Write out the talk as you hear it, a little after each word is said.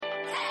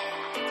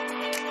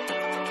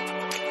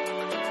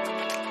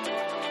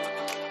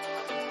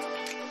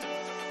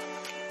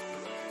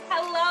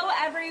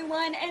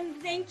everyone,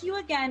 and thank you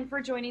again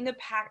for joining the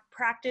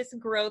Practice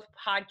Growth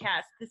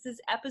Podcast. This is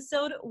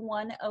episode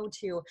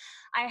 102.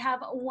 I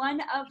have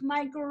one of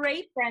my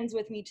great friends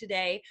with me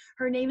today.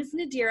 Her name is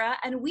Nadira,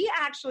 and we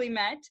actually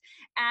met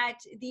at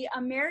the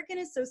American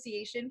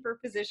Association for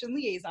Physician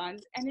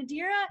Liaisons, and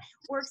Nadira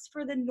works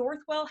for the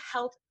Northwell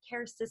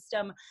Healthcare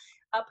System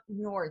up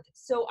north.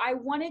 So I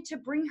wanted to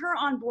bring her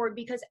on board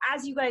because,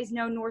 as you guys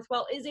know,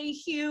 Northwell is a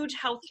huge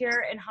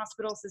healthcare and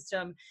hospital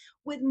system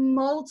with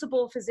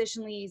multiple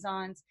physician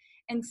liaisons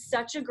and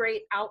such a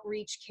great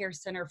outreach care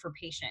center for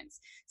patients.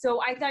 So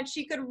I thought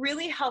she could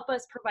really help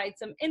us provide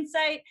some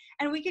insight,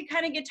 and we could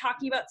kind of get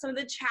talking about some of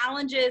the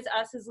challenges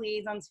us as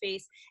liaisons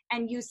face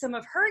and use some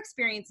of her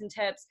experience and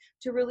tips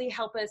to really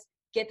help us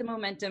get the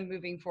momentum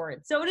moving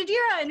forward. So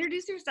Nadira,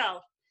 introduce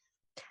yourself.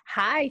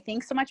 Hi,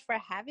 thanks so much for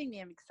having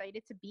me. I'm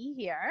excited to be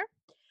here.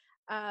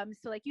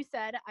 So like you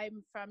said,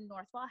 I'm from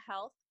Northwell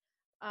Health.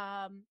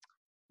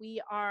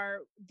 We are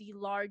the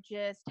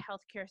largest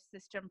healthcare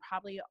system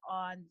probably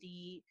on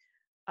the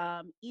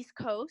East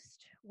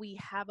Coast. We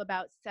have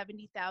about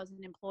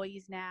 70,000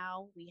 employees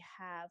now. We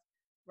have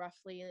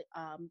roughly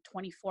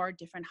 24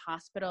 different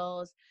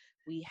hospitals.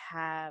 We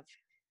have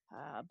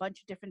a bunch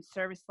of different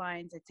service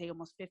lines. I'd say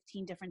almost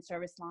 15 different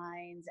service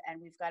lines, and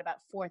we've got about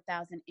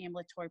 4,000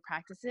 ambulatory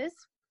practices.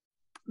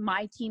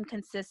 My team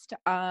consists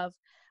of,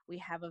 we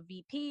have a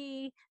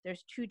VP,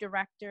 there's 2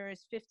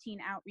 directors, 15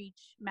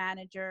 outreach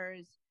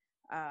managers,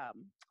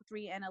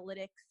 3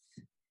 analytics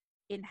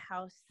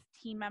in-house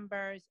team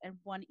members, and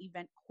 1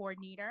 event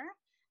coordinator.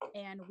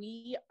 And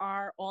we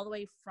are all the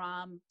way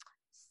from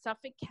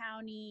Suffolk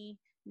County,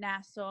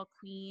 Nassau,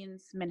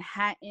 Queens,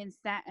 Manhattan,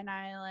 Staten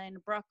Island,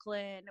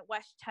 Brooklyn,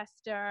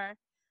 Westchester.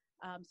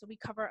 So we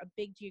cover a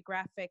big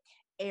geographic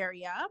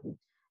area.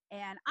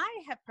 And I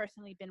have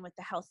personally been with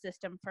the health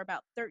system for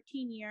about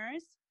 13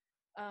 years.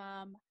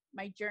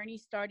 My journey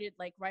started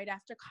like right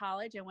after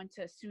college. I went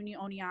to SUNY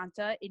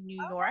Oneonta in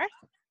New York.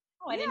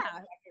 Oh, I didn't know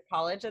after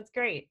college. That's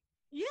great.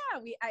 Yeah,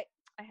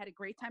 I had a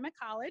great time at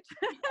college.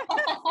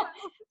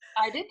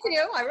 I did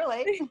too. I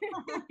relate.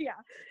 Yeah.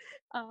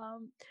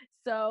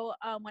 So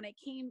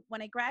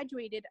when I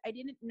graduated, I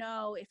didn't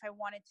know if I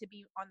wanted to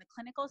be on the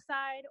clinical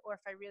side or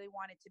if I really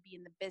wanted to be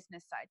in the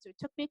business side. So it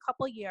took me a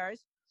couple of years.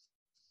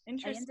 I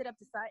ended up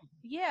deciding,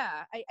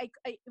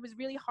 it was a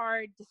really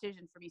hard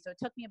decision for me. So it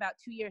took me about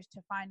 2 years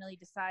to finally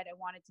decide I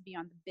wanted to be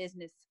on the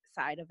business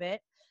side of it.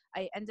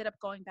 I ended up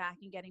going back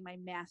and getting my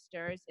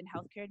master's in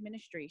healthcare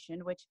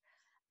administration, which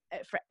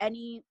for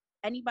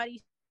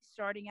anybody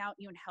starting out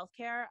new in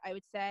healthcare, I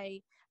would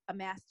say a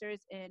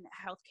master's in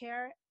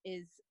healthcare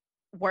is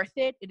worth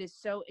it. It is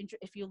so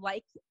if you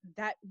like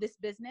this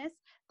business,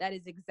 that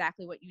is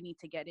exactly what you need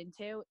to get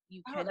into.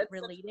 You can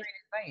relate it.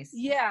 Advice.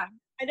 Yeah.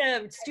 I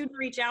had a student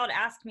reach out,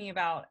 asking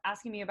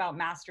me about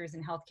masters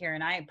in healthcare,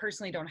 and I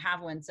personally don't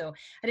have one, so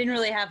I didn't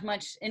really have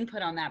much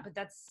input on that, but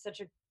that's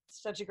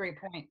such a great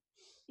point.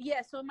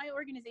 Yeah, so my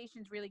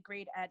organization is really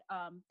great at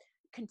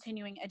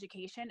continuing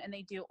education, and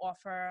they do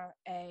offer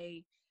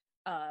a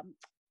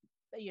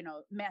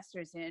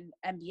master's in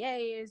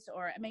MBAs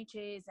or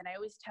MHAs, and I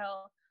always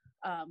tell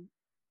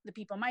the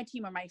people on my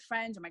team or my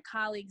friends or my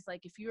colleagues,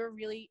 like if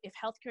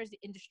healthcare is the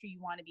industry you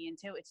want to be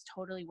into, it's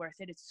totally worth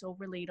it. It's so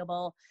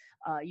relatable.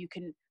 You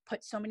can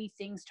put so many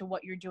things to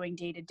what you're doing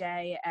day to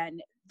day,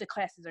 and the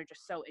classes are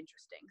just so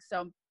interesting.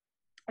 So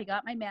I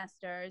got my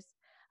master's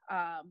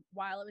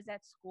while I was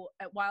at school,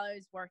 while I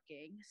was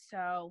working.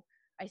 So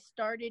I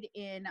started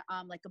in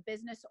like a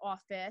business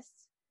office,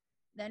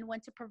 then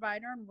went to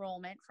provider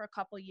enrollment for a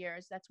couple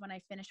years. That's when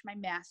I finished my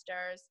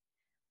master's.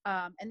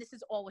 And this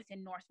is all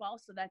within Northwell.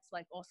 So that's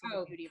like also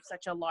the beauty of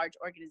such a large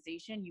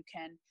organization. You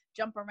can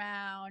jump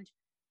around,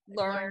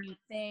 learn new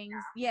things.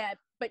 Yeah,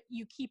 but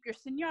you keep your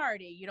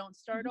seniority. You don't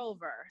start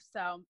over.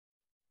 So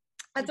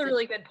that's a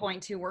really good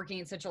point too, working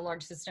in such a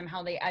large system,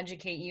 how they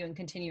educate you and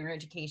continue your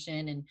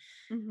education and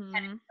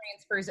it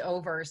transfers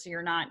over. So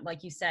you're not,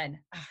 like you said,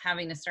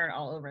 having to start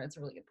all over. That's a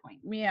really good point.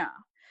 Yeah.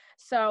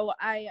 So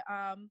I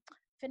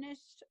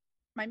finished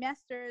my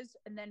master's,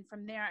 and then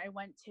from there I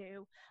went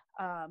to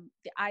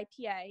the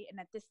IPA, and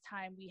at this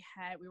time we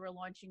were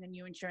launching a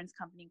new insurance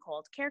company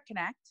called Care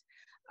Connect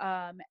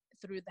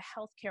through the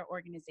healthcare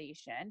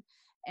organization,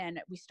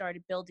 and we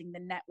started building the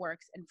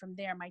networks, and from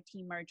there my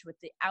team merged with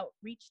the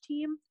outreach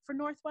team for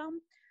Northwell,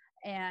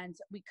 and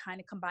we kind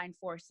of combined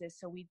forces.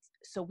 So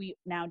we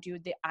now do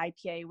the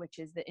IPA, which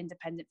is the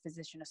Independent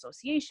Physician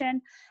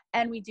Association,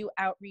 and we do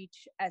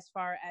outreach as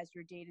far as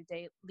your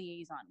day-to-day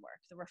liaison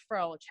work, the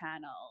referral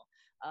channel,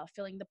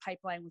 filling the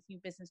pipeline with new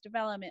business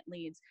development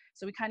leads.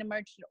 So we kind of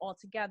merged it all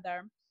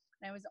together.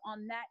 And I was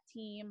on that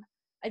team.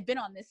 I've been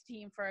on this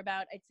team for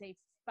about, I'd say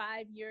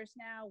 5 years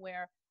now,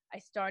 where I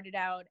started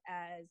out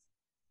as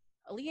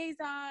a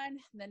liaison,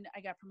 then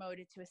I got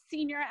promoted to a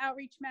senior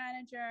outreach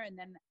manager, and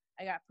then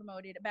I got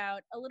promoted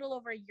about a little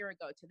over a year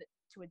ago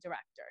to a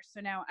director.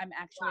 So now I'm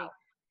actually,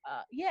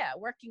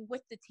 working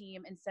with the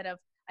team instead of,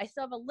 I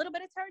still have a little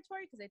bit of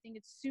territory because I think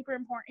it's super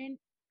important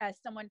as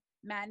someone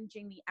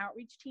managing the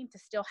outreach team to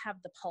still have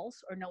the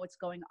pulse or know what's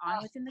going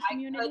on within the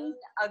community. I couldn't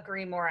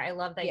agree more. I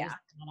love that. Yeah. You said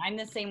that. I'm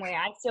the same way.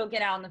 I still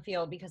get out in the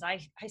field because I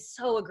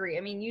so agree.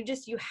 I mean, you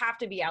have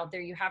to be out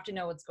there. You have to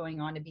know what's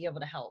going on to be able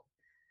to help.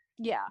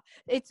 Yeah,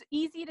 it's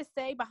easy to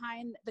say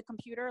behind the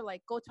computer,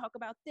 like, go talk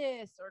about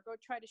this or go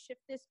try to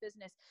shift this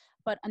business.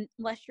 But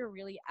unless you're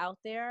really out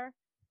there,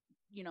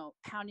 you know,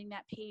 pounding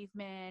that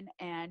pavement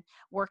and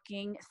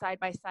working side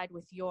by side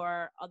with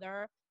your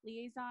other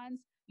liaisons,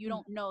 you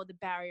don't know the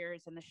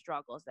barriers and the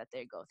struggles that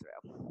they go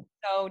through.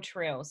 So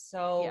true.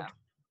 So yeah.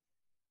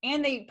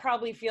 And they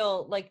probably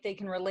feel like they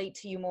can relate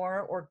to you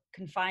more or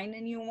confide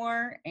in you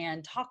more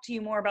and talk to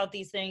you more about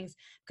these things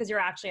because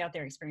you're actually out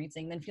there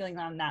experiencing than feeling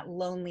on that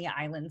lonely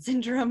island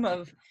syndrome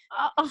of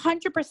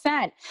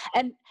 100%.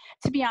 And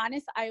to be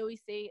honest, I always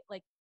say,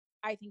 like,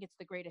 I think it's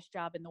the greatest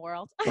job in the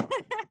world.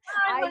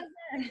 I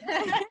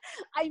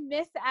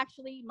miss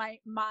actually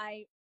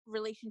my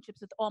relationships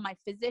with all my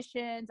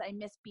physicians. I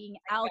miss being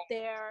out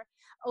there,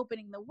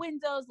 opening the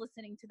windows,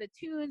 listening to the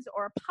tunes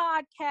or a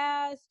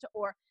podcast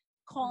or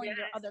calling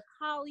your other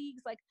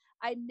colleagues. Like,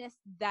 I miss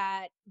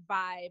that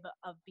vibe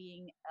of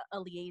being a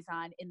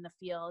liaison in the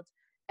field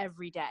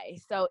every day.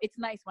 So it's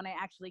nice when I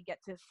actually get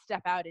to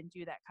step out and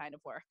do that kind of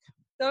work.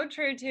 So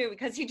true too,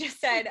 because you just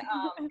said,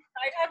 I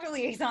talk to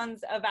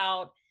liaisons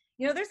about,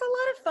 you know, there's a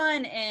lot of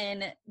fun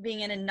in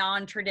being in a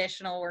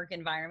non-traditional work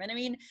environment. I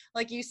mean,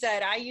 like you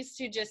said, I used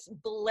to just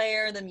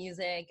blare the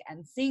music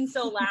and sing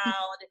so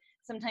loud,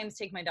 sometimes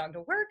take my dog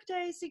to work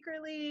day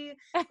secretly,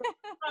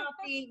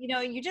 coffee, you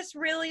know, you just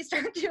really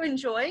start to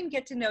enjoy and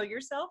get to know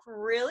yourself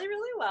really,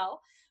 really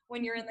well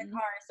when you're in the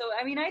car. So,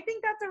 I mean, I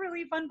think that's a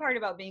really fun part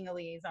about being a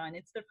liaison.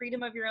 It's the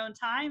freedom of your own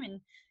time and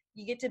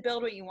you get to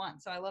build what you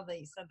want. So I love that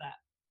you said that.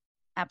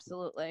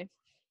 Absolutely.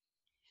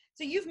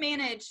 So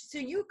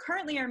you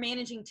currently are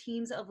managing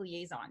teams of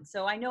liaisons.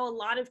 So I know a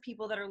lot of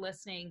people that are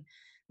listening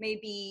may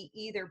be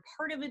either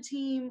part of a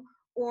team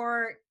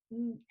or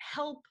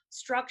help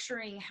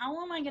structuring,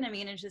 how am I going to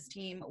manage this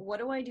team? What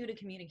do I do to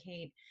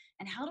communicate?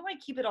 And how do I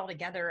keep it all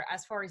together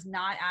as far as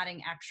not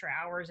adding extra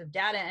hours of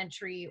data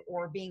entry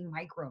or being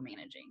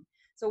micromanaging?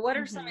 So what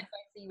are some advice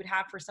that you would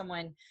have for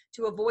someone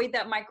to avoid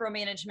that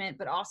micromanagement,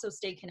 but also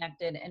stay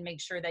connected and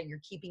make sure that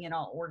you're keeping it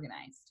all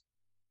organized?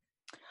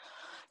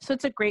 So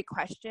it's a great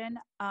question.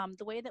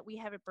 The way that we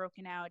have it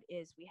broken out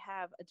is we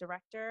have a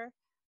director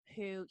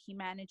who he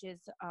manages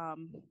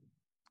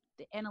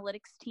the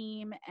analytics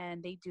team,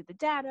 and they do the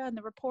data and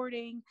the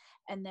reporting.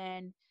 And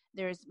then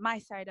there's my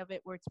side of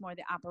it where it's more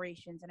the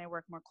operations, and I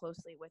work more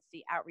closely with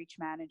the outreach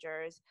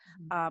managers.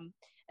 And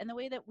the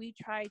way that we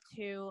try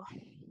to,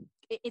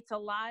 it's a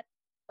lot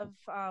of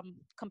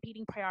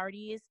competing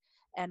priorities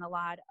and a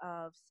lot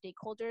of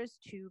stakeholders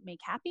to make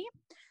happy.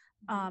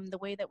 The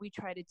way that we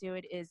try to do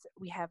it is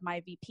we have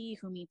my VP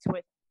who meets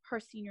with her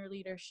senior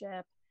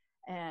leadership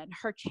and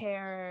her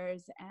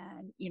chairs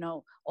and, you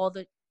know, all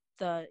the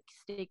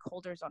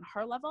stakeholders on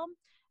her level.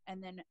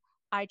 And then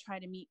I try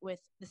to meet with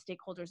the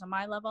stakeholders on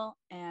my level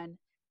and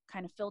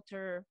kind of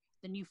filter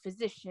the new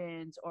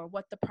physicians or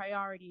what the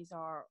priorities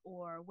are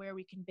or where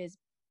we can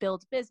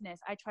build business.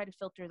 I try to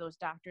filter those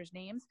doctors'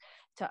 names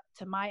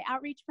to my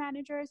outreach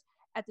managers.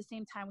 At the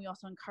same time, we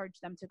also encourage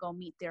them to go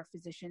meet their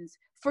physicians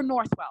for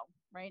Northwell,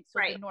 right? So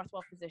the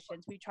Northwell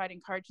physicians, we try to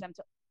encourage them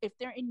to, if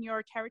they're in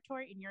your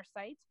territory, in your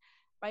sites,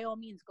 by all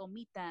means, go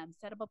meet them,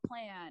 set up a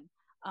plan.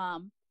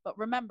 But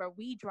remember,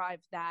 we drive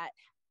that,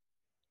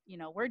 you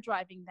know, we're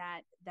driving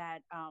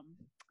that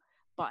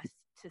bus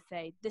to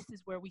say, this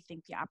is where we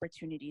think the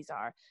opportunities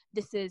are.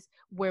 This is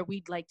where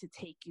we'd like to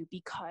take you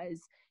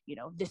because, you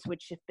know, this would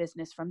shift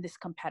business from this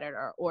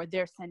competitor, or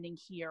they're sending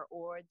here,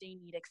 or they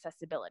need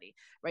accessibility,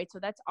 right? So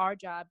that's our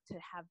job to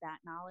have that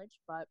knowledge.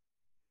 But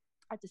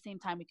at the same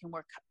time, we can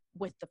work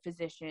with the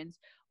physicians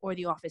or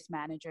the office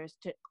managers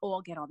to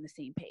all get on the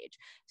same page.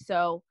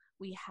 So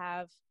we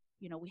have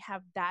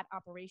that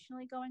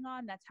operationally going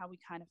on. That's how we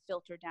kind of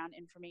filter down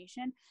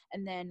information.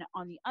 And then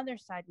on the other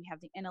side, we have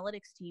the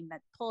analytics team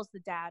that pulls the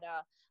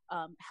data,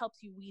 helps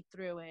you weed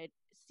through it,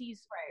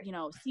 sees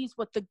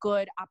what the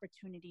good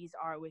opportunities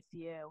are with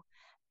you.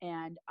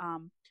 And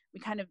we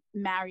kind of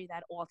marry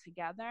that all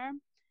together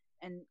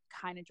and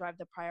kind of drive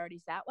the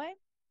priorities that way.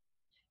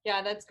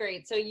 Yeah, that's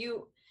great. So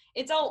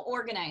it's all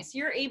organized.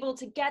 You're able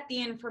to get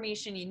the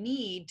information you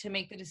need to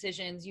make the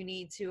decisions you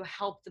need to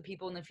help the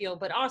people in the field,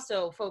 but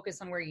also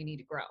focus on where you need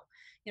to grow.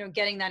 You know,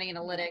 getting that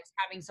analytics,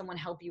 having someone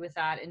help you with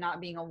that, and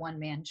not being a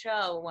one-man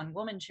show,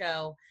 one-woman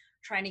show,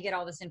 trying to get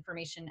all this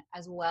information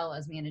as well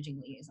as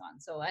managing liaison.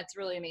 So that's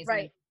really amazing.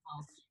 Right.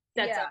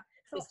 Sets up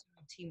a system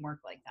of teamwork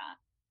like that.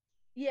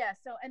 Yeah.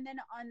 So, and then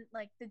on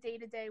like the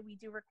day-to-day, we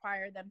do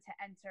require them to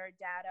enter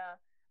data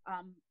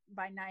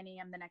by 9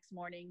 a.m. the next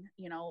morning.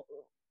 You know,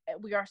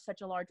 we are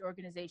such a large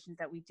organization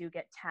that we do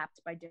get tapped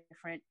by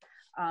different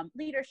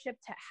leadership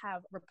to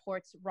have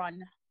reports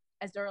run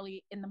as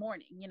early in the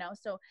morning,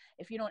 so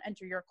if you don't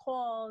enter your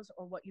calls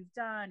or what you've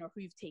done or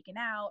who you've taken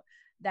out,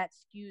 that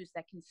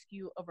can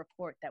skew a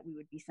report that we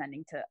would be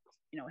sending to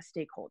a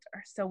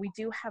stakeholder. So we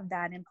do have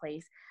that in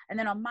place. And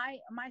then on my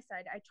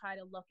side, I try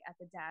to look at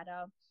the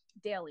data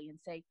daily and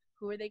say,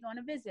 who are they going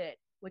to visit?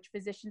 Which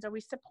physicians are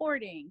we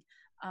supporting?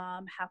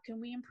 How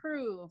can we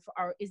improve?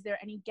 Or is there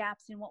any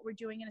gaps in what we're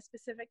doing in a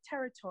specific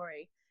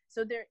territory?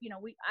 So there,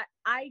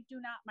 I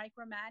do not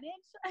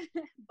micromanage,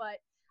 but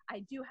I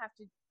do have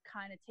to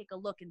kind of take a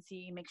look and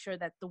make sure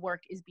that the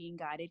work is being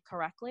guided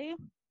correctly.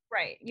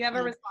 Right. You have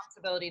a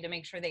responsibility to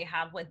make sure they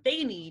have what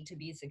they need to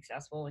be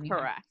successful, and you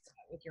have to do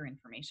that with your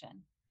information.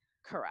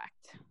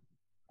 Correct.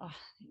 Oh,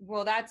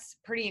 well, that's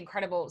pretty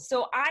incredible.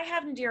 So I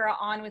have Nadira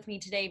on with me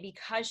today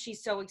because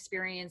she's so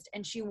experienced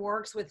and she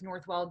works with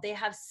Northwell. They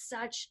have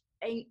such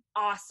an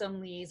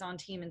awesome liaison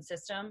team and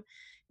system,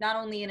 not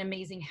only an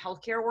amazing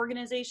healthcare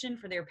organization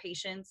for their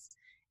patients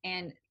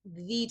and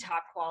the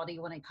top quality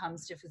when it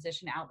comes to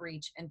physician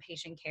outreach and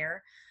patient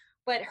care,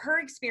 but her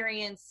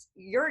experience,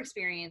 your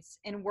experience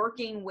in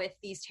working with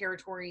these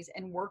territories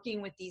and working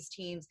with these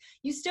teams,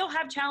 you still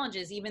have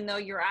challenges, even though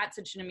you're at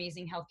such an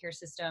amazing healthcare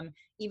system,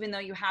 even though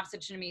you have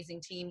such an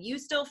amazing team, you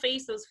still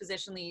face those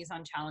physician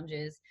liaison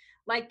challenges,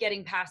 like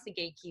getting past the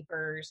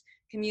gatekeepers,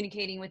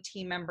 communicating with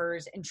team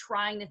members, and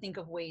trying to think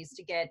of ways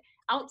to get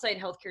outside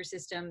healthcare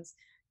systems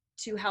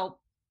to help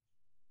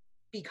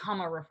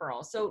become a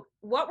referral. So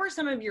what were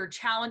some of your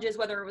challenges,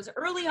 whether it was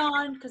early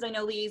on, because I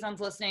know liaisons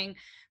listening,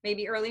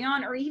 maybe early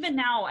on, or even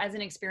now as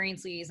an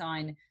experienced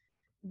liaison,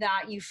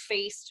 that you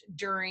faced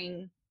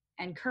during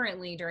and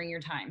currently during your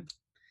time?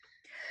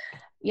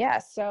 Yeah.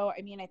 So,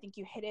 I mean, I think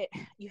you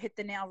hit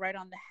the nail right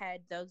on the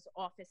head. Those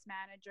office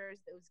managers,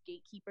 those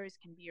gatekeepers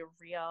can be a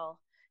real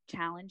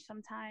challenge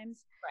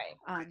sometimes.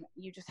 Right.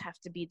 You just have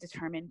to be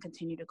determined,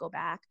 continue to go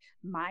back.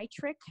 My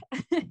trick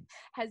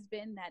has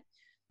been that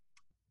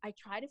I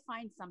try to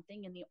find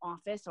something in the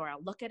office, or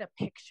I'll look at a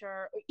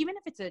picture, or even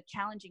if it's a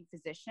challenging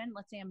physician.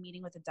 Let's say I'm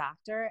meeting with a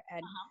doctor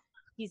and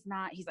he's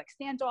like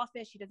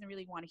standoffish. He doesn't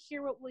really want to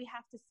hear what we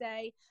have to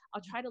say.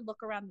 I'll try to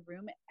look around the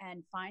room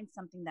and find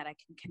something that I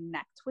can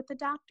connect with the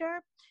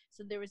doctor.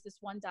 So there was this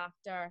one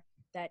doctor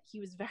that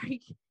he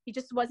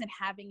just wasn't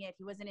having it.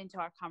 He wasn't into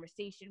our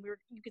conversation.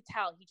 You could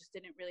tell he just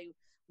didn't really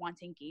want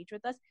to engage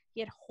with us. He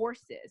had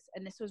horses,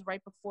 and this was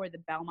right before the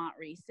Belmont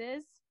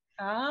races.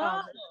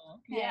 Oh,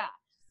 okay. Yeah.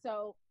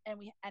 So,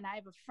 and I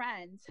have a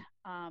friend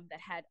that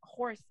had a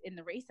horse in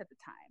the race at the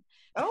time.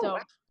 Oh, so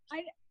wow.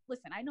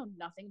 I know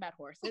nothing about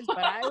horses, but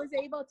I was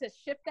able to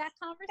shift that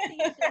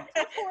conversation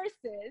to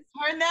horses.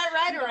 Turn that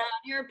right around.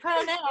 You're a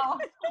pro now.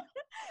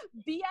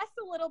 BS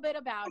a little bit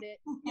about it,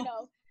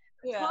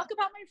 Yeah. Talk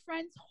about my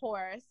friend's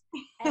horse.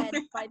 And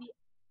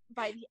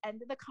by the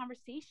end of the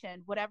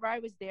conversation, whatever I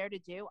was there to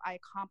do, I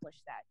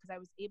accomplished that because I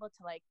was able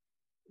to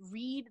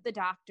read the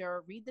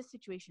doctor, read the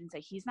situation, say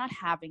he's not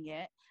having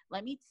it.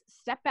 Let me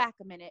step back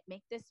a minute,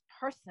 make this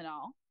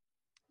personal,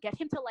 get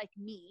him to like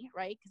me,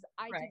 right? Because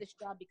I do this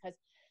job because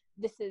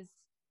this is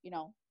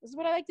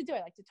what I like to do.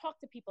 I like to talk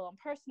to people. I'm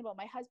personable.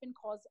 My husband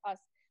calls us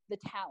the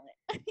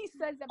talent. He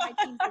says that my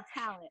team's the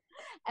talent,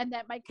 and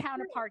that my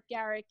counterpart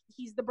Garrick,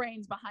 he's the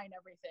brains behind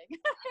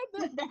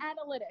everything, the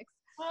analytics.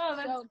 Oh,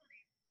 that's great.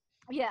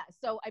 Yeah,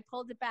 so I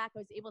pulled it back. I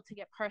was able to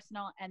get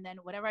personal, and then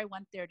whatever I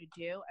went there to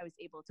do, I was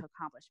able to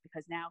accomplish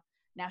because now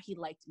he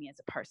liked me as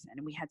a person,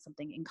 and we had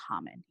something in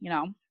common.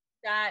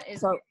 That is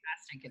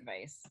fantastic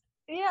advice.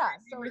 Yeah,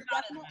 so it's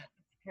definitely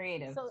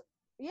creative. So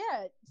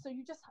yeah, so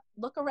you just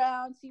look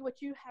around, see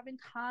what you have in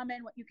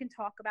common, what you can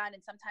talk about,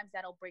 and sometimes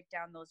that'll break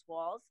down those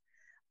walls.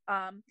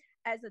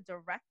 As a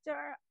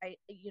director,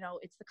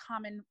 it's the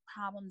common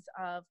problems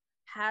of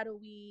how do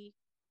we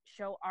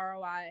show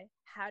ROI?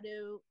 How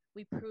do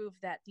we prove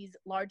that these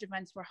large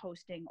events we're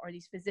hosting or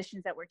these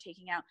physicians that we're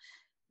taking out,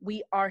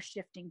 we are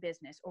shifting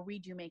business or we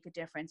do make a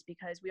difference,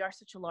 because we are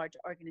such a large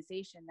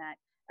organization that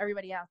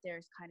everybody out there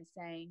is kind of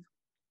saying,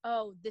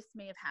 oh, this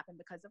may have happened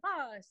because of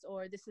us,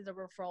 or this is a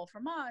referral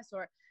from us,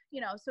 or,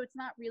 so it's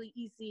not really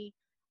easy.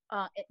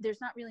 There's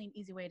not really an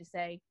easy way to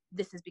say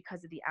this is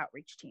because of the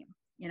outreach team,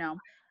 so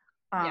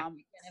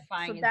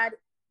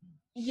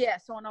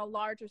on a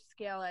larger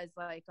scale as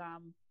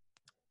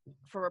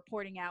for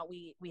reporting out,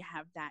 we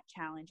have that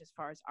challenge as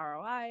far as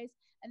ROIs.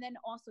 And then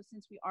also,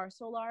 since we are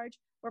so large,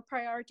 we're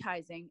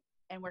prioritizing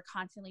and we're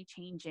constantly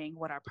changing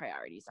what our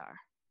priorities are,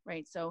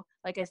 right? So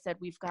like I said,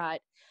 we've got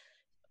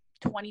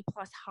 20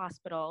 plus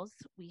hospitals.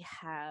 We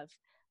have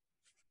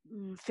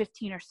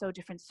 15 or so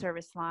different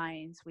service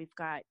lines. We've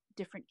got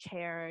different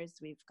chairs.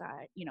 We've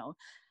got,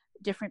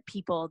 different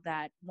people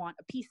that want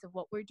a piece of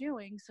what we're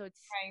doing. So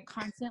it's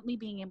constantly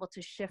being able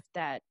to shift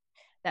that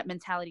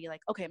mentality,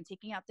 like, okay, I'm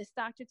taking out this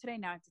doctor today.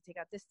 Now I have to take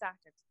out this doctor,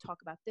 I have to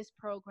talk about this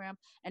program.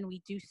 And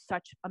we do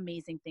such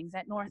amazing things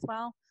at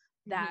Northwell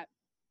that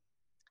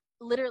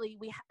literally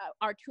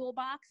our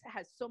toolbox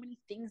has so many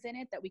things in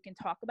it that we can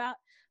talk about.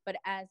 But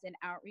as an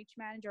outreach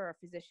manager or a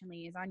physician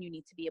liaison, you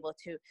need to be able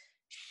to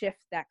shift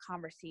that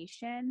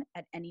conversation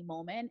at any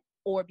moment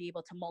or be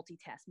able to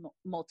multitask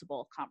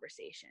multiple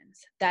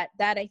conversations. That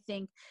I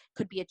think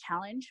could be a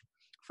challenge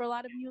for a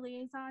lot of new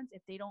liaisons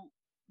if they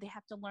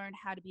have to learn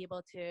how to be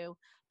able to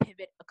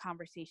pivot a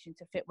conversation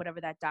to fit whatever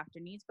that doctor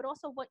needs, but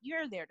also what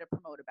you're there to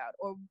promote about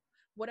or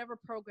whatever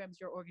programs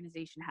your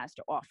organization has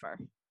to offer.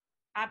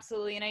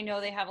 Absolutely. And I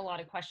know they have a lot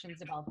of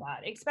questions about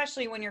that,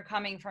 especially when you're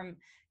coming from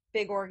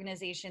big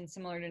organizations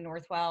similar to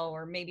Northwell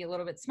or maybe a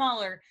little bit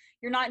smaller.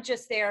 You're not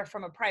just there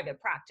from a private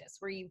practice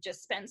where you've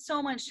just spent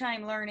so much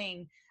time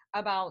learning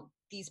about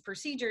these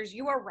procedures.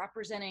 You are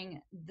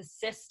representing the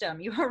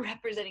system. You are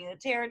representing the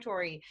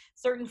territory,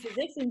 certain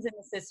physicians in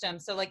the system.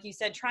 So like you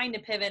said, trying to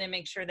pivot and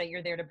make sure that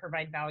you're there to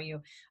provide value.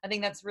 I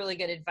think that's really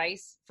good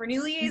advice for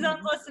new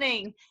liaisons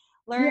listening.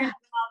 Learn how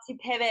to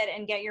pivot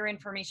and get your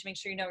information, make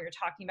sure you know what you're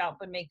talking about,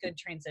 but make good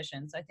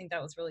transitions. I think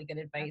that was really good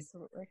advice.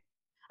 Absolutely.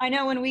 I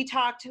know when we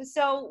talked,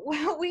 so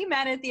we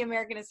met at the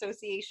American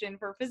Association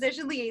for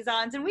Physician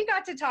Liaisons, and we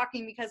got to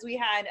talking because we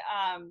had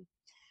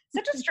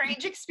such a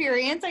strange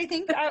experience, I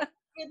think I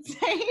would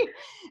say,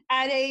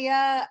 at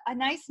a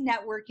nice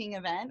networking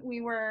event. We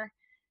were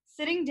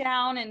sitting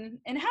down and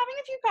having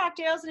a few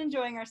cocktails and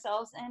enjoying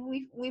ourselves, and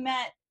we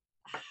met,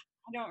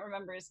 I don't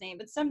remember his name,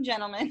 but some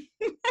gentleman.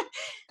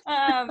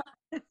 I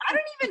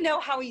don't even know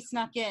how he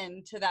snuck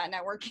in to that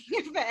networking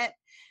event,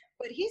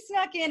 but he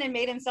snuck in and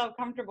made himself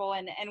comfortable,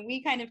 and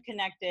we kind of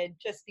connected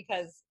just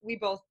because we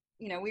both,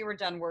 we were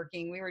done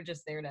working. We were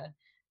just there to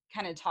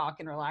kind of talk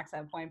and relax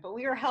at that point, but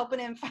we were helping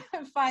him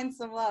find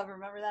some love.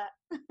 Remember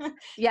that?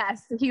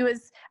 Yes,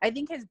 I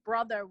think his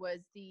brother was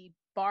he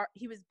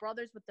was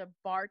brothers with the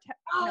bar.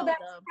 Oh,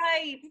 that's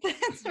right.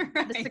 That's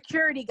right. The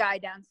security guy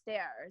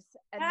downstairs.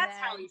 And that's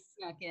how he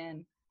snuck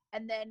in.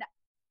 And then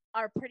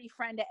our pretty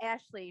friend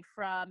Ashley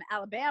from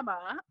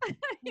Alabama,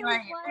 he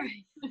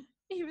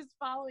was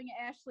following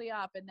Ashley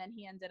up, and then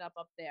he ended up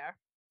there.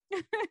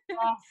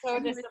 Oh, so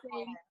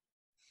disappointing.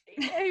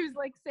 He was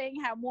like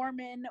saying how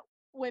Mormon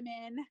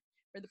women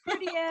are the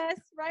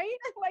prettiest, right?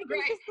 Like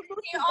right.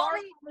 He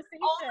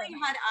only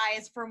had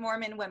eyes for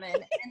Mormon women,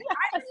 and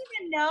I don't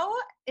even know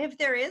if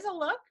there is a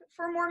look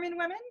for Mormon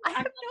women. I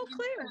have no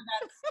clue.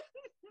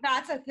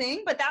 That's a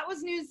thing, but that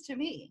was news to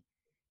me.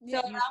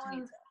 So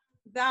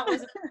that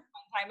was a fun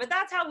time. But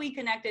that's how we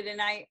connected,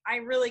 and I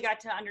really got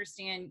to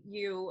understand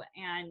you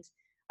and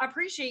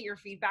appreciate your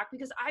feedback,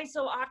 because I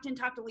so often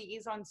talk to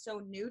liaisons so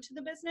new to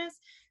the business.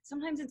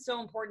 Sometimes it's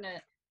so important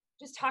to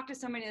just talk to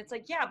somebody that's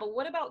like, yeah, but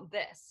what about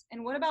this?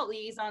 And what about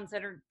liaisons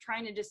that are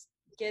trying to just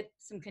get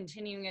some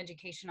continuing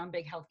education on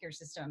big healthcare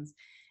systems?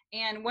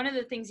 And one of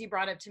the things you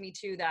brought up to me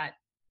too, that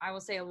I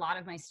will say a lot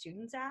of my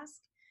students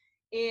ask,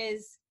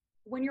 is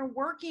when you're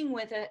working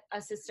with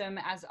a system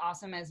as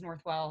awesome as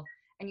Northwell,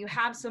 and you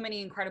have so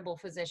many incredible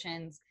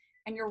physicians,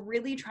 and you're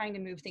really trying to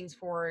move things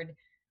forward,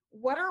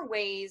 what are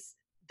ways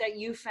that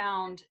you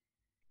found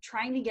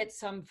trying to get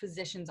some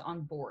physicians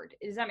on board?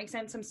 Does that make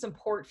sense? Some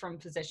support from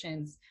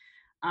physicians,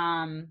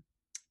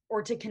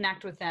 or to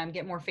connect with them,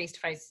 get more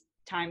face-to-face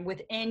time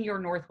within your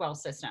Northwell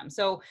system.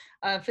 So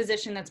a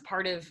physician that's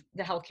part of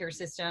the healthcare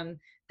system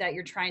that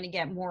you're trying to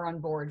get more on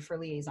board for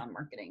liaison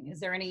marketing. Is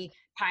there any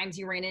times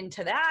you ran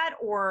into that,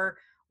 or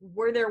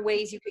were there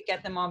ways you could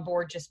get them on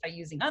board just by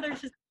using other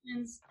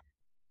physicians?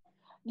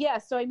 Yeah,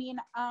 so I mean,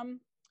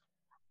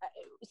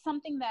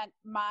 something that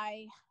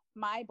my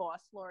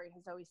boss, Lori,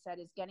 has always said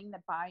is getting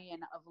the buy-in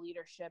of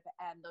leadership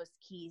and those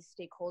key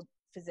stakeholder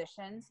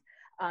physicians.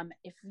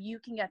 If you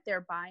can get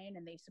their buy-in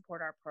and they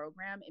support our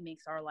program, it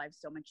makes our lives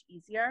so much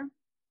easier.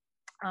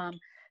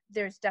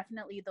 There's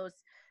definitely those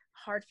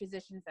hard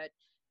physicians that,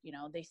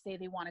 they say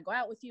they want to go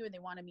out with you and they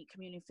want to meet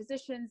community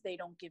physicians. They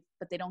don't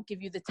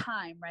give you the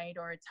time, right?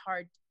 Or it's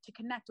hard to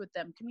connect with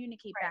them,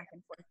 communicate back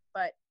and forth.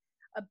 But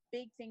a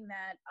big thing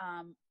that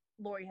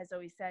Lori has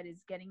always said is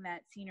getting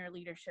that senior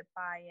leadership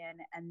buy-in,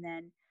 and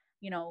then,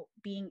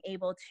 being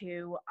able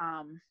to,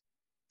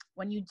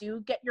 when you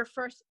do get your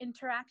first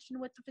interaction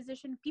with the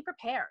physician, be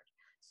prepared.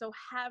 So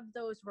have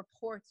those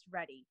reports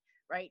ready,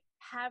 right?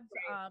 Have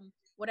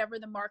whatever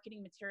the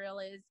marketing material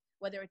is,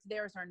 whether it's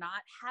theirs or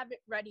not, have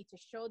it ready to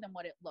show them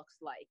what it looks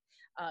like.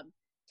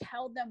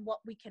 Tell them what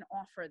we can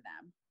offer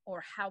them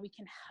or how we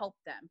can help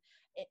them.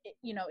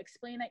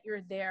 Explain that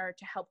you're there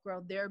to help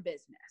grow their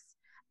business.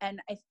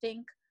 And I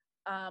think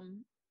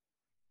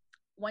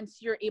once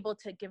you're able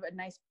to give a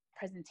nice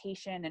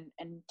presentation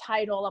and tie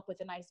it all up with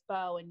a nice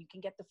bow, and you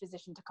can get the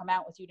physician to come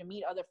out with you to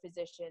meet other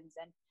physicians,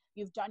 and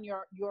you've done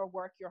your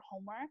work, your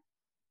homework,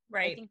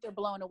 right? I think they're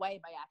blown away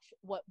by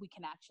what we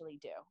can actually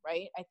do,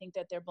 right? I think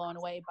that they're blown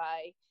away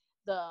by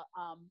the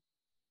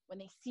when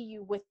they see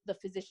you with the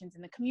physicians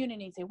in the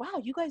community and say,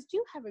 wow, you guys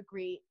do have a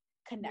great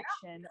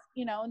connection,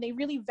 and they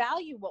really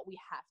value what we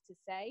have to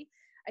say.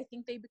 I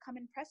think they become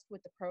impressed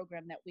with the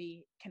program that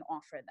we can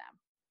offer them.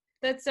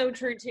 That's so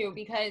true too,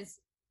 because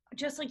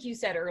just like you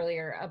said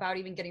earlier about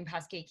even getting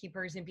past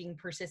gatekeepers and being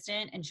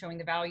persistent and showing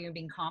the value and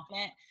being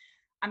confident,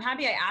 I'm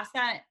happy I asked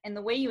that. And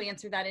the way you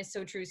answered that is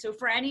so true. So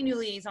for any new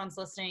liaisons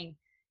listening,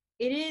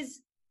 it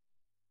is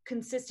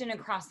consistent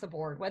across the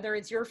board, whether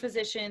it's your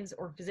physicians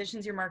or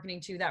physicians you're marketing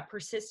to, that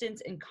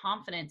persistence and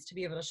confidence to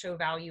be able to show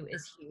value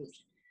is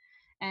huge.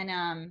 And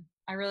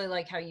I really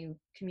like how you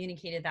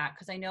communicated that,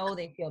 because I know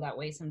they feel that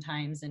way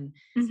sometimes. And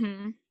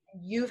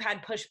you've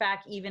had pushback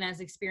even as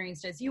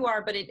experienced as you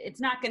are, but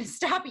it's not going to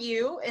stop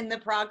you in the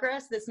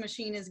progress. This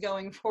machine is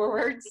going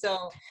forward.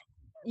 So,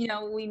 you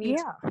know, we need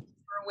to be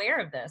aware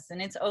of this,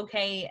 and it's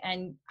okay.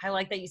 And I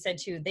like that you said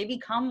too, they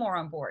become more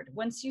on board.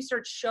 Once you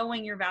start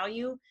showing your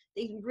value,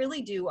 they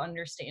really do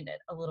understand it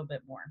a little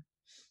bit more.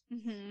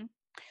 All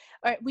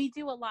right. We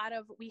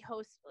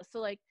host, so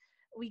like,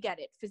 we get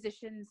it.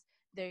 Physicians,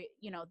 they,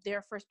 you know,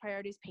 their first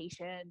priority is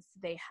patients.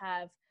 They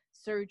have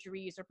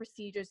surgeries or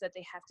procedures that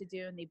they have to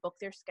do, and they book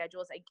their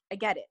schedules. I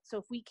get it. So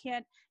if we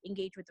can't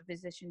engage with the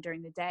physician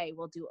during the day,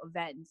 we'll do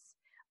events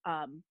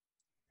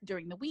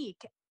during the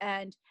week.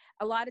 And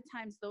a lot of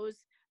times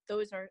those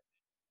are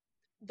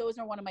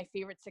one of my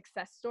favorite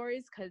success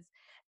stories, because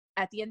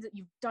at the end,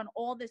 you've done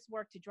all this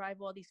work to drive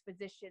all these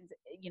physicians,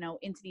 you know,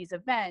 into these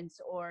events,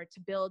 or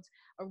to build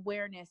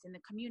awareness in the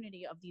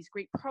community of these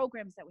great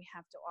programs that we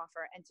have to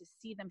offer, and to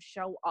see them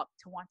show up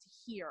to want to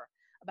hear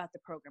about the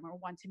program or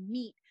want to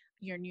meet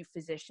your new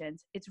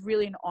physicians. It's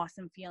really an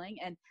awesome feeling.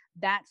 And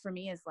that for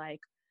me is like,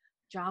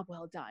 job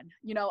well done.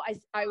 You know,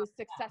 I was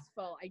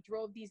successful. I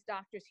drove these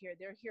doctors here.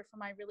 They're here for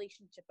my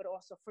relationship, but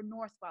also for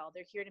Northwell.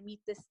 They're here to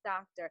meet this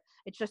doctor.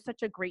 It's just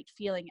such a great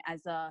feeling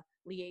as a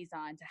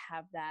liaison to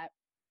have that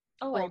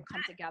all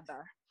come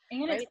together.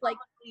 And right? It's like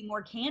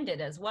more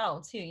candid as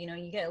well too. You know,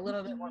 you get a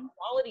little bit more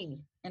quality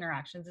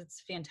interactions.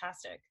 It's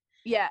fantastic.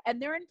 Yeah,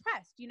 and they're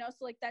impressed, you know,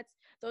 so like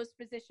those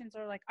physicians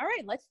are like, all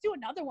right, let's do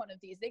another one of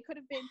these. They could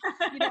have been,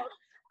 you know,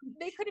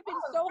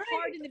 so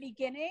hard in the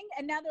beginning,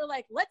 and now they're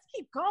like, let's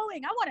keep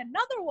going. I want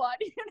another one,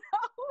 you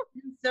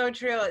know? So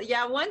true.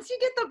 Yeah, once you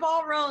get the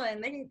ball rolling,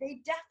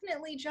 they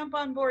definitely jump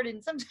on board,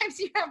 and sometimes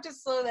you have to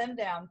slow them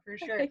down for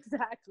sure.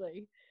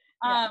 Exactly.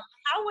 How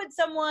would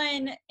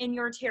someone in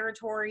your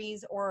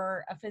territories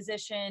or a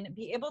physician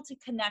be able to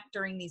connect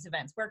during these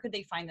events? Where could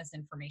they find this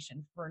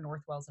information for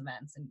Northwell's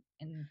events?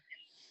 And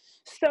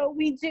so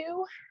we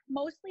do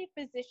mostly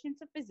physician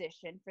to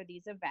physician for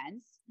these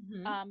events.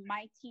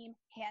 My team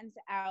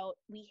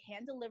we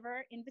hand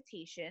deliver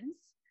invitations.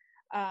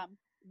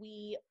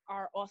 We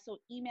are also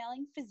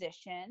emailing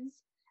physicians,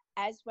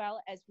 as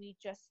well as we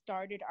just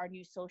started our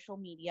new social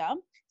media.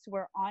 So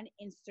we're on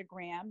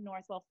Instagram,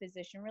 Northwell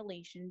Physician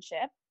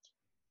Relationship.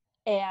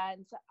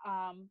 And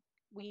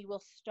we will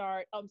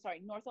start,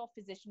 Northwell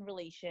Physician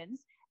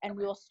Relations. And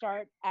we will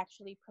start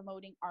actually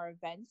promoting our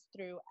events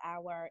through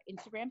our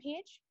Instagram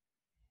page.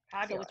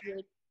 Fabulous.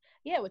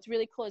 So what's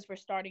really cool is we're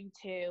starting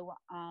to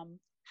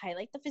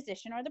highlight the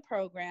physician or the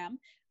program.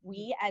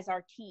 We, as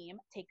our team,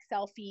 take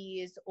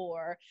selfies,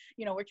 or,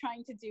 you know, we're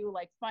trying to do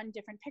like fun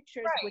different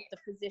pictures with the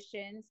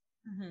physicians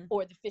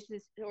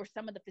or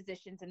some of the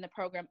physicians in the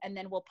program. And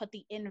then we'll put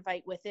the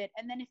invite with it.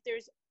 And then if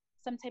there's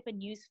some type of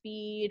news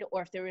feed,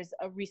 or if there is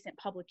a recent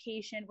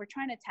publication, we're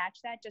trying to attach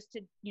that just to,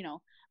 you know,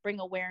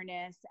 bring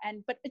awareness.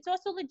 But it's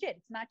also legit.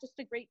 It's not just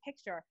a great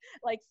picture.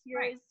 Like,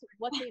 here's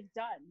what they've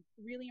done.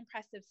 Really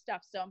impressive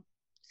stuff.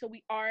 So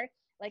we are,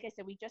 like I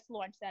said, we just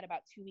launched that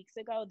about 2 weeks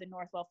ago, the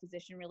Northwell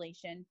Physician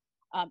Relation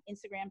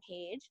Instagram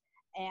page.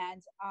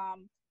 And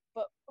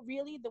but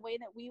really the way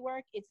that we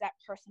work, it's that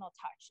personal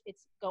touch.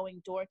 It's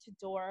going door to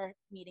door,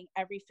 meeting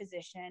every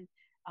physician,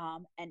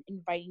 and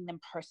inviting them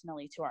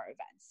personally to our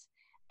events.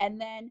 And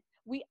then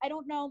I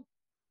don't know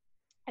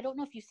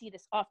if you see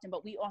this often,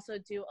 but we also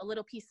do a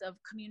little piece of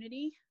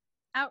community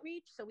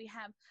outreach. So we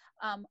have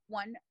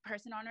one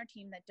person on our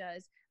team that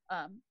does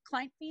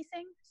client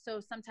facing. So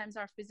sometimes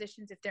our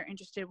physicians, if they're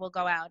interested, will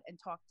go out and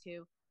talk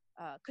to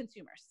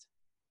consumers.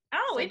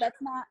 Oh, so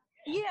that's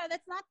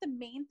not the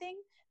main thing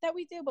that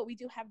we do, but we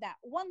do have that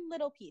one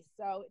little piece.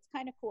 So it's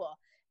kind of cool.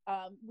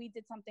 We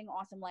did something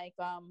awesome, like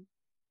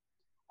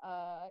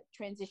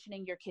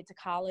transitioning your kid to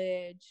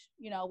college.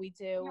 You know, we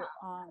do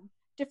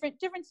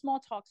different small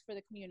talks for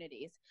the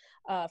communities,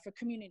 for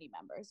community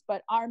members.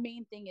 But our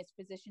main thing is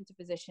physician to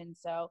physician.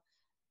 So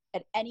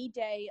at any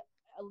day,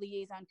 a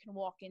liaison can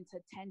walk into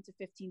 10 to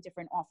 15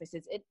 different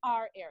offices in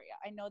our area.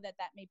 I know that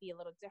may be a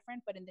little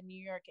different, but in the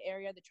New York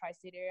area, the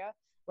tri-state area,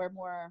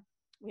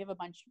 we have a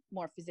bunch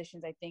more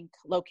physicians, I think,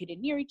 located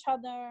near each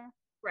other.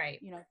 Right.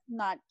 You know,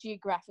 not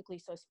geographically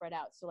so spread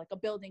out. So like a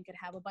building could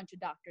have a bunch of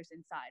doctors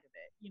inside of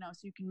it, you know, so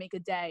you can make a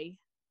day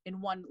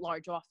in one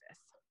large office.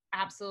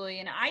 Absolutely.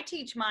 And I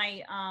teach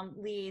my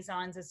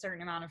liaisons a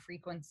certain amount of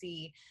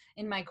frequency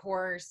in my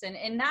course.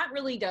 And that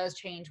really does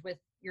change with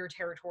your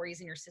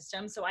territories and your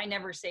system. So I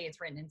never say it's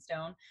written in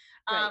stone.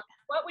 Right.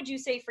 What would you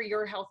say for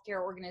your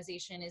healthcare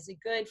organization is a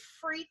good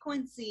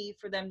frequency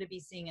for them to be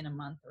seeing in a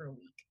month or a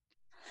week?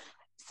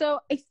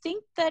 So I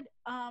think that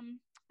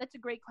that's a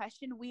great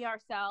question. We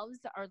ourselves,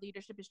 our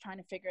leadership is trying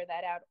to figure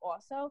that out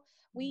also.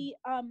 We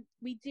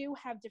do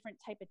have different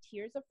type of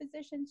tiers of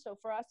physicians. So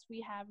for us,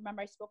 we have,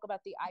 remember I spoke about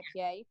the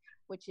IPA,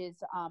 which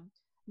is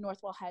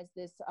Northwell has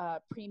this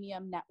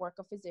premium network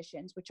of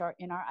physicians, which are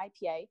in our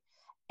IPA.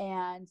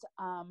 And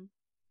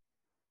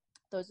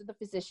Those are the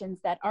physicians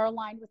that are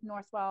aligned with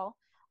Northwell,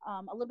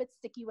 a little bit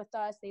sticky with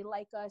us. They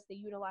like us. They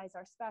utilize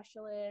our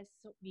specialists.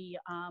 We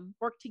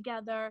work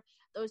together.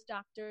 Those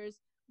doctors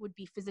would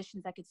be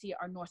physicians that could see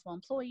our Northwell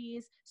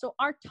employees. So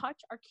our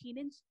touch, our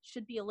cadence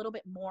should be a little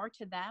bit more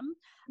to them.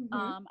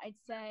 I'd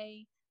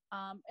say,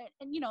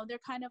 and they're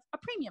kind of a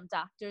premium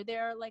doctor.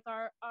 They're like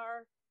our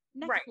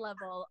next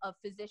level of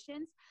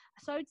physicians.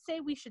 So I'd say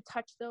we should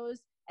touch those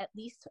at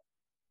least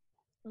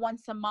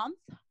once a month,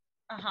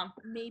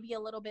 maybe a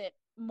little bit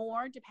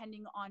more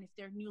depending on if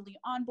they're newly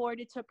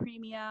onboarded to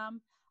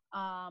premium.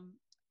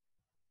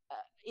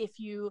 If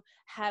you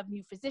have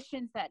new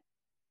physicians that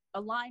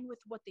align with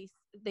what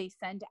they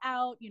send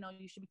out,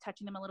 you should be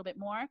touching them a little bit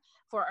more.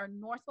 For our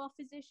Northwell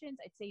physicians,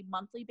 I'd say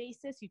monthly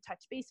basis, you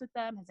touch base with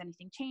them. Has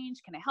anything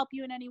changed? Can I help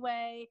you in any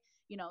way?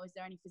 Is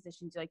there any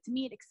physicians you'd like to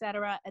meet,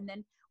 etc. And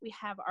then we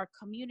have our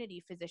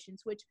community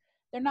physicians, which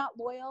they're not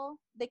loyal.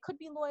 They could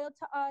be loyal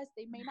to us.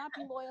 They may not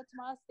be loyal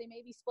to us. They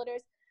may be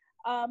splitters.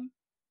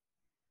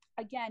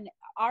 Again,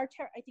 I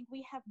think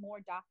we have more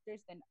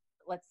doctors than,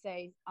 let's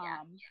say,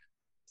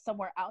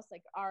 somewhere else.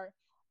 Like our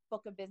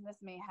book of business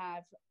may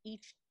have,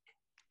 each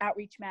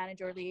outreach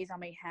manager or liaison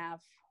may have,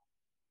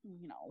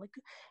 like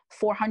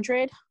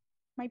 400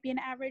 might be an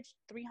average,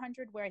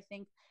 300, where I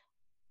think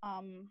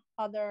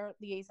other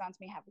liaisons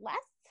may have less.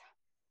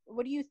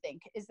 What do you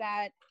think? Is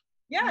that?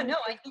 Yeah, no,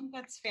 I think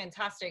that's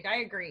fantastic.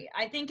 I agree.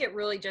 I think it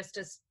really just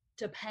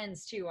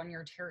depends too on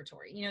your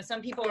territory.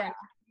 Some people are in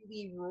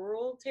really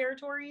rural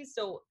territories,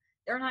 so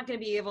they're not going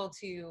to be able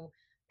to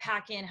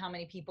pack in how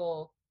many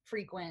people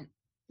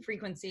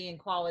frequency and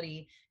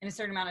quality in a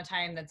certain amount of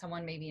time that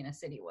someone maybe in a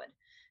city would.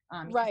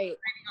 You're driving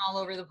all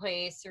over the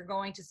place. You're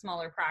going to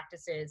smaller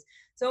practices.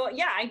 So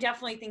yeah, I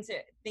definitely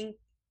think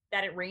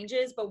that it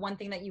ranges. But one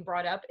thing that you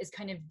brought up is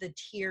kind of the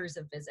tiers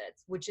of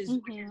visits, which is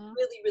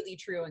really, really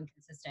true and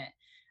consistent.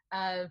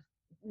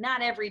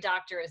 Not every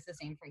doctor is the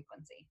same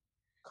frequency.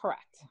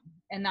 Correct.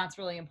 And that's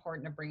really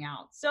important to bring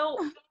out. So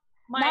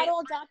not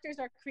all doctors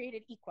are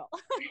created equal.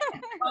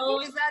 Oh,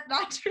 is that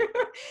not true?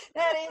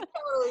 That is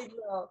totally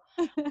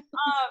true.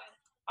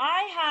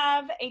 I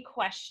have a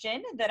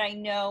question that I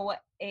know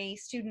a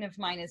student of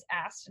mine has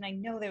asked, and I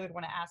know they would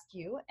want to ask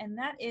you, and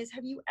that is,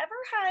 have you ever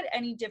had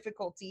any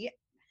difficulty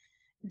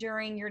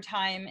during your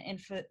time in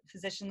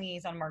physician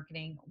liaison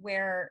marketing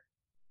where,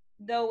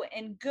 though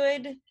in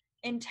good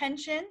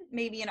intention,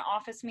 maybe an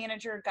office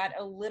manager got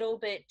a little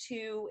bit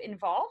too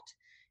involved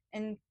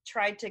and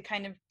tried to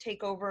kind of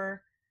take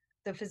over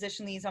the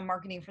physician liaison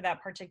marketing for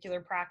that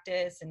particular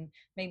practice, and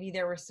maybe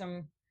there were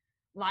some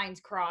lines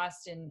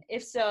crossed, and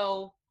if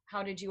so,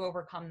 how did you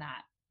overcome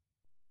that?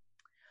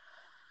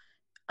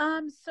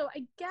 So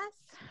I guess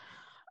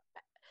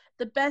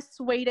the best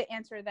way to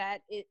answer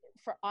that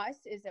for us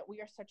is that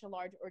we are such a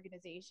large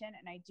organization,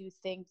 and I do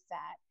think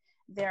that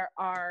there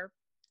are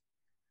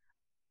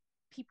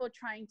people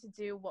trying to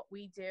do what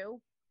we do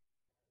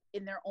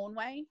in their own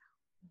way,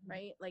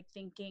 right? Like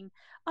thinking,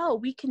 oh,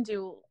 we can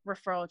do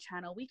referral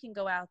channel, we can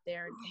go out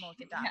there and promote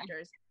the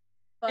doctors.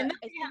 But and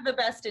they have the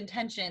best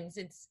intentions.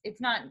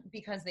 It's not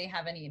because they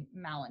have any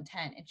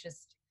malintent. It's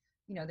just,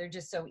 they're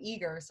just so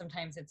eager.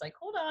 Sometimes it's like,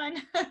 hold on.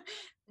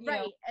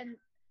 Right. And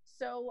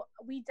so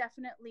we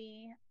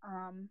definitely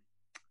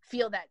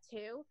feel that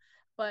too.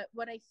 But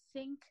what I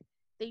think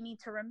they need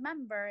to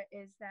remember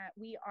is that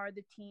we are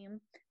the team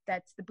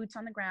that's the boots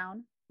on the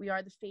ground. We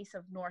are the face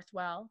of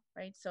Northwell,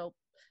 right? So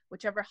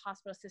whichever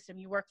hospital system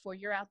you work for,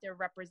 you're out there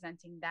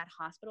representing that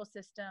hospital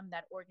system,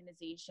 that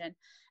organization,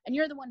 and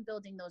you're the one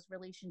building those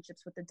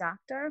relationships with the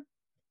doctor.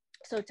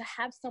 So to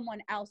have someone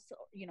else,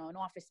 an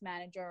office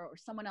manager or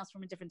someone else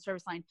from a different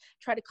service line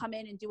try to come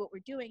in and do what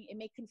we're doing, it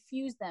may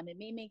confuse them. It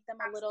may make them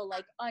a little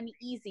like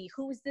uneasy.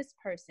 Who is this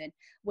person?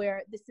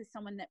 Where this is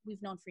someone that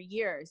we've known for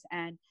years,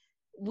 and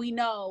we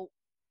know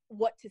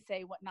what to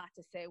say, what not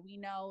to say. We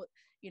know,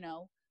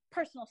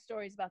 personal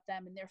stories about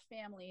them and their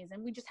families,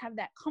 and we just have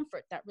that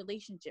comfort, that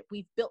relationship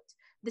we've built.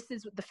 This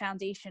is the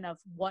foundation of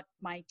what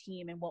my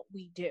team and what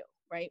we do,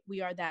 right?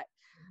 We are that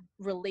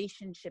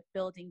relationship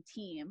building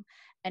team.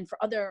 And for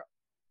other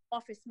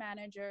office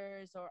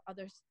managers or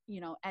others,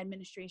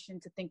 administration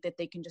to think that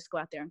they can just go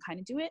out there and kind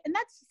of do it, and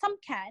that's, some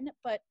can,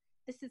 but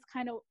this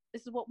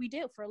is what we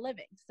do for a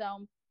living.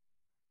 So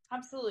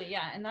absolutely.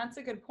 Yeah. And that's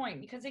a good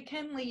point, because it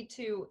can lead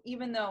to,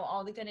 even though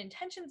all the good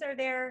intentions are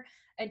there,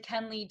 it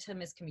can lead to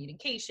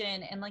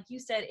miscommunication. And like you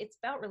said, it's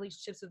about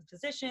relationships with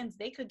physicians.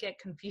 They could get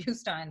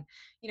confused on,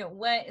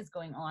 what is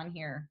going on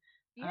here.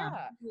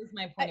 Yeah. Who's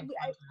my point of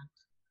contact?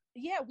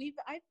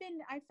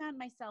 I found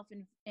myself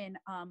in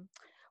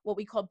what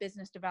we call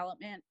business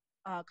development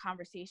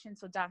conversations.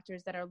 So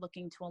doctors that are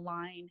looking to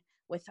align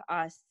with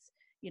us,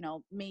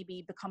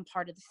 maybe become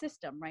part of the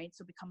system, right?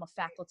 So become a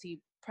faculty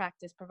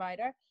practice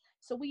provider.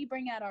 So we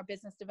bring out our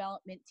business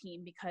development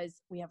team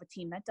because we have a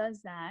team that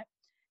does that.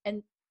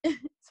 And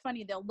it's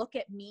funny, they'll look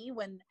at me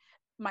when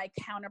my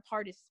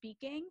counterpart is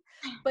speaking,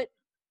 but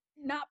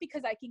not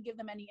because I can give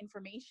them any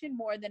information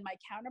more than my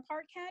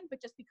counterpart can,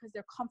 but just because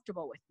they're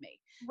comfortable with me.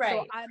 Right.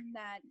 So I'm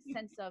that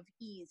sense of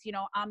ease,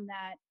 I'm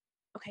that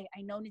okay,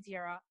 I know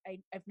Nadira.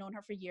 I've known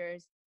her for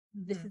years.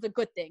 This Mhm. is a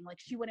good thing. Like,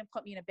 she wouldn't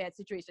put me in a bad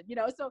situation, you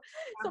know? So,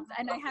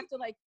 and I have Absolutely. to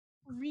like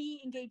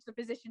re-engage the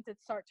physician to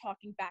start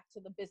talking back to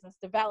the business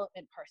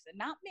development person,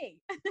 not me,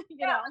 you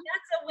Yeah, know? but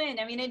that's a win.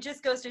 I mean, it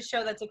just goes to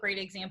show that's a great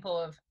example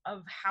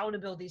of how to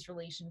build these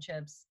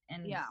relationships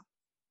Yeah,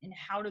 and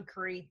how to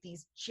create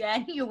these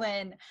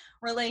genuine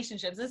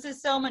relationships. This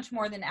is so much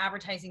more than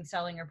advertising,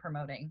 selling, or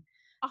promoting.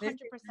 This is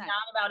 100%.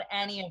 not about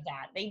any of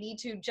that. They need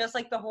to, just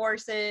like the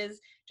horses,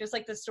 just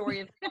like the story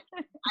of,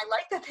 I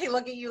like that they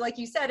look at you, like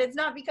you said, it's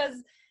not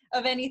because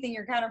of anything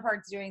your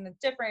counterpart's doing that's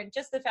different,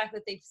 just the fact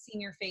that they've seen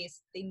your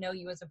face, they know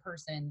you as a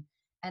person,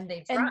 and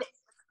they And trust.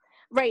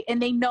 right,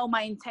 and they know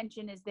my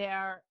intention is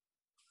there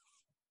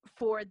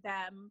for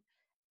them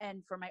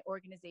and for my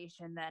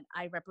organization, that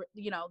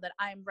that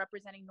I'm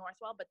representing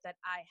Northwell, but that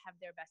I have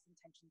their best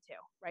intention too,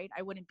 right?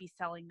 I wouldn't be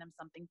selling them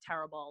something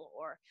terrible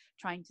or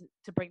trying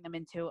to bring them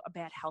into a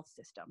bad health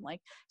system.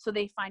 Like, so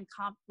they find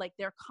like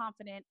they're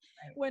confident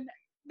Right. when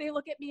they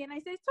look at me and I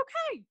say, it's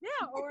okay.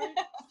 Yeah. Or so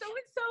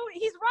and so,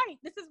 he's right.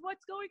 This is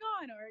what's going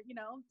on. Or,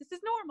 this is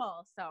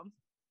normal. So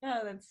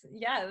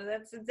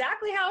That's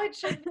exactly how it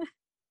should be.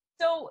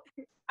 So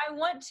I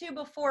want to,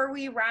 before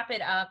we wrap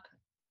it up,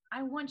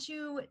 I want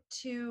you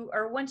to,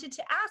 or wanted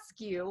to ask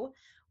you,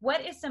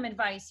 what is some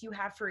advice you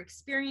have for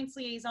experienced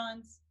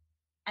liaisons?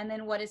 And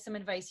then what is some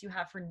advice you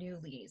have for new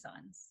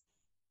liaisons?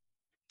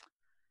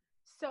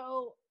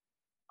 So,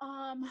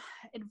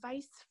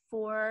 advice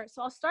so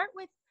I'll start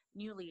with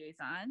new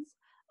liaisons.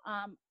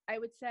 I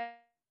would say,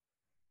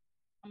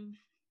 um,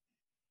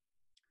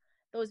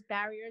 those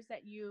barriers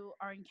that you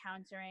are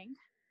encountering,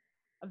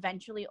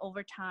 eventually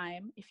over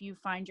time, if you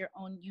find your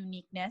own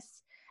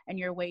uniqueness and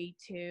your way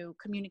to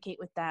communicate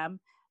with them,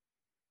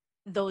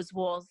 those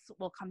walls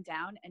will come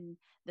down, and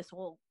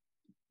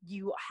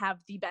you have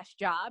the best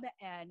job,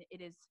 and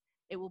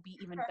it will be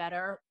even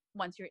better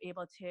once you're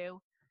able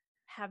to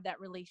have that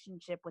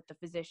relationship with the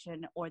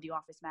physician or the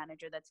office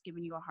manager that's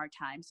giving you a hard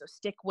time. So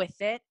stick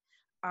with it.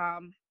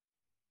 Um,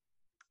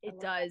 it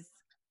does.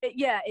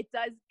 It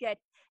does get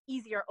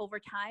easier over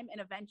time,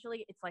 and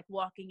eventually it's like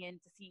walking in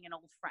to seeing an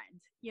old friend.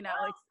 I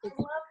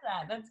love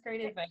that. That's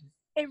great advice.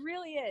 It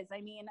really is.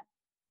 I mean,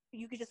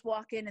 you could just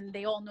walk in and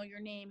they all know your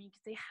name. You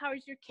can say,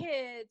 how's your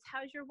kids?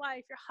 How's your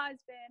wife, your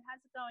husband?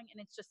 How's it going?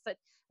 And it's just that,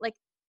 like,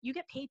 you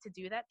get paid to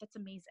do that. That's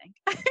amazing.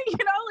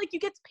 Like, you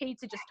get paid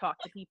to just talk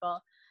to people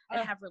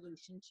and have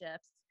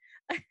relationships.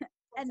 That's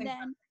And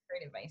then,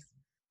 great advice.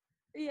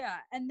 yeah.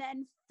 And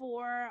then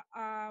for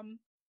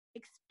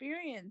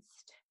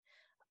experienced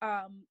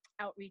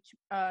outreach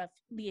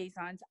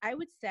liaisons, I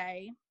would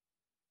say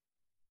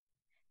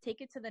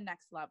take it to the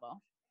next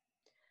level.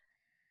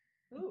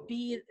 Ooh.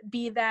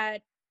 Be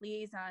that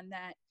liaison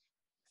that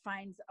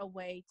finds a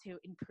way to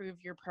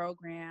improve your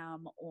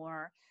program,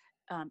 or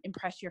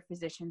impress your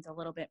physicians a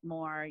little bit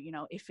more.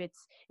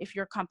 If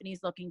your company's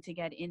looking to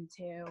get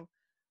into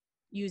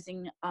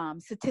using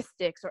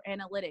statistics or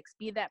analytics,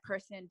 be that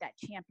person, that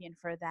champion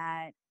for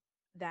that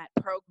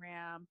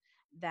program,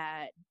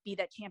 that be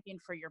that champion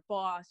for your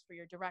boss, for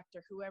your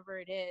director, whoever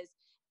it is,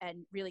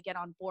 and really get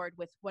on board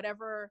with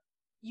whatever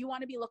you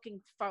want to be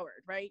looking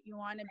forward, right? You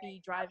want to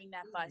be driving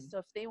that bus. So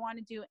if they want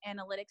to do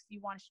analytics,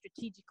 you want to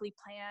strategically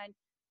plan,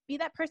 be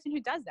that person who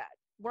does that,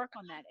 work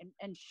on that,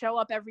 and show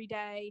up every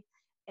day,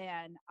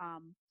 and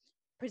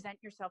present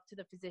yourself to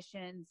the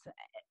physicians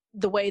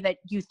the way that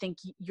you think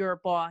your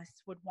boss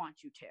would want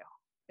you to,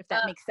 if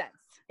that makes sense.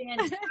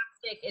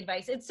 Fantastic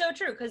advice. It's so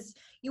true, because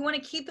you want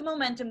to keep the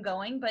momentum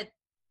going, but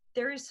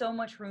there is so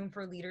much room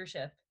for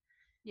leadership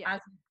as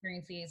an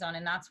experienced liaison.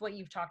 And that's what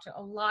you've talked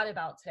a lot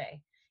about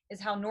today, is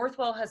how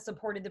Northwell has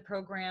supported the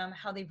program,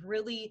 how they've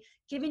really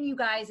given you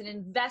guys and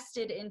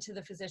invested into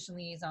the physician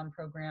liaison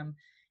program,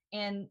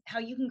 and how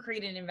you can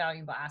create an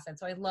invaluable asset.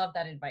 So I love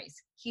that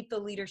advice. Keep the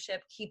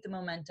leadership, keep the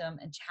momentum,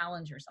 and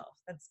challenge yourself.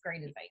 That's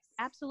great advice.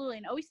 Absolutely.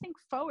 And always think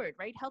forward,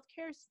 right?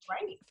 Healthcare is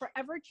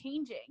forever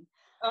changing.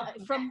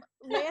 From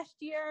last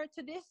year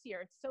to this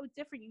year, it's so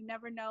different. You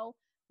never know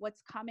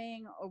what's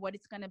coming or what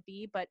it's going to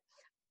be. But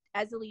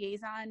as a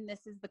liaison,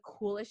 this is the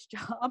coolest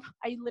job.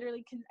 I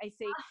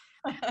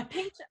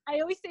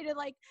always say to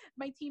like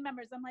my team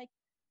members, I'm like,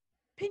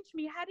 pinch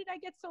me, how did I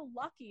get so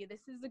lucky?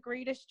 This is the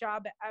greatest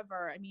job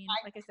ever. I mean,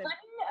 like I said,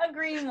 couldn't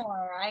agree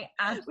more.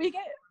 we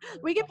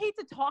get paid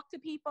to talk to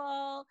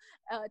people,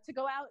 to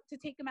go out, to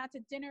take them out to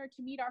dinner,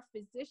 to meet our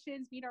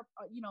physicians, meet our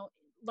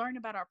learn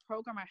about our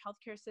program, our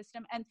healthcare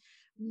system. And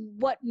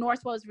what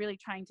Northwell is really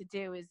trying to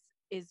do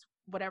is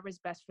whatever is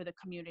best for the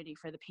community,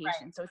 for the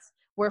patient. So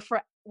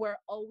we're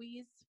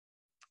always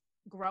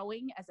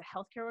growing as a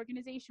healthcare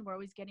organization. We're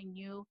always getting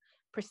new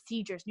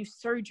procedures, new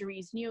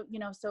surgeries,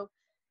 so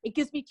it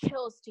gives me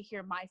chills to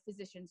hear my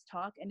physicians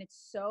talk. And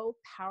it's so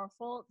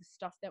powerful, the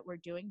stuff that we're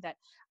doing, that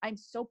I'm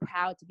so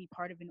proud to be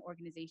part of an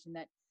organization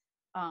that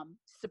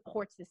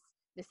supports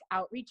this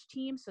outreach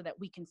team so that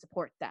we can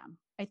support them.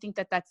 I think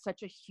that that's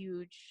such a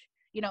huge,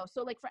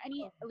 so like for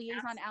any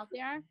liaison out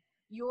there,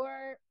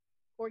 your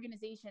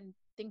organization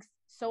thinks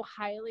so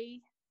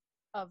highly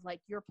of like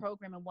your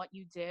program and what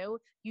you do,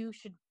 you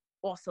should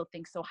also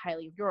think so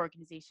highly of your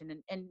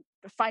organization and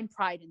find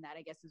pride in that,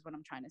 I guess is what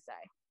I'm trying to say.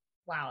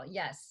 Wow.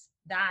 Yes.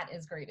 That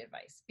is great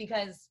advice,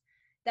 because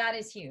that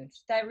is huge.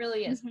 That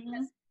really is.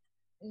 Because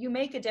you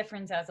make a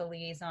difference as a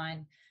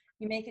liaison.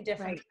 You make a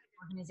difference in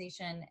the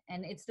organization,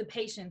 and it's the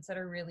patients that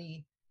are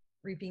really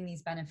reaping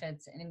these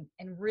benefits and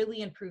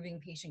really improving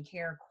patient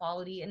care,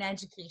 quality, and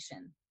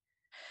education.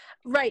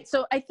 Right.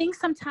 So I think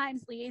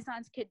sometimes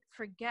liaisons could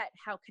forget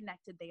how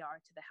connected they are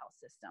to the health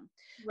system.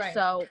 Right.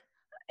 So,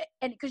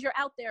 and because you're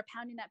out there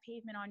pounding that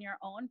pavement on your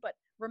own, but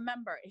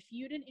remember, if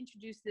you didn't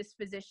introduce this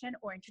physician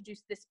or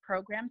introduce this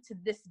program to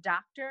this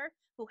doctor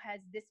who has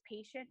this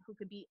patient who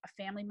could be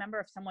a family member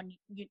of someone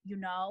you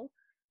know,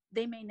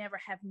 they may never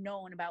have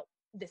known about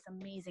this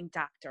amazing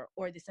doctor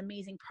or this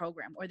amazing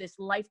program or this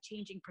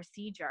life-changing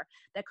procedure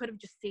that could have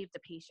just saved the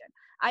patient.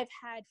 I've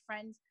had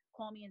friends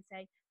call me and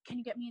say, can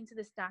you get me into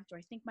this doctor?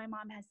 I think my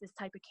mom has this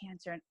type of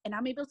cancer. And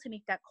I'm able to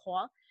make that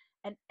call.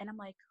 And I'm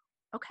like,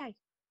 okay,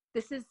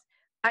 this is,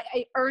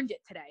 I earned it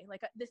today.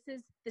 Like this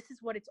is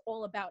what it's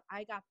all about.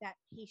 I got that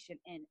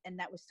patient in, and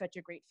that was such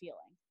a great feeling.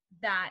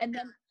 And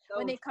then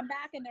when they come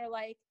back and they're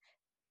like,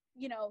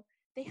 you know,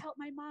 they helped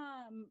my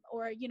mom,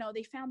 or, you know,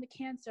 they found the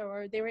cancer,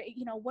 or they were,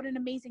 you know, what an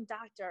amazing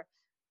doctor.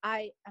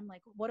 I'm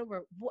like, what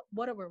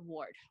a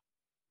reward.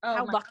 Oh,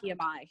 how lucky am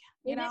I?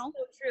 You know?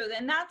 It is so true.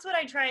 And that's what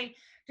I try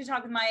to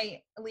talk with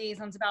my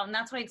liaisons about. And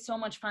that's why it's so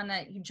much fun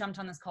that you jumped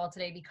on this call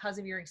today, because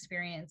of your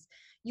experience.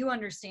 You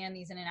understand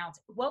these in and outs.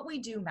 What we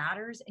do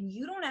matters. And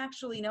you don't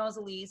actually know, as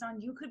a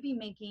liaison, you could be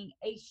making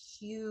a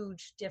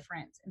huge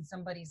difference in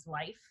somebody's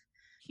life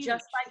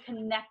just by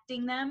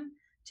connecting them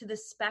to the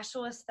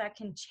specialists that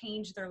can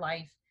change their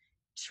life,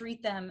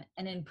 treat them,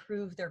 and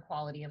improve their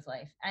quality of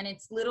life. And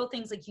it's little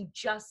things like you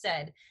just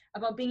said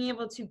about being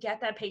able to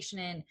get that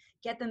patient in,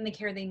 get them the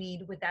care they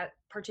need with that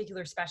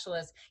particular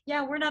specialist.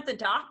 Yeah, we're not the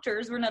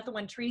doctors, we're not the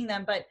one treating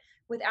them, but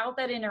without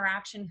that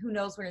interaction, who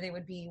knows where they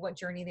would be, what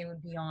journey they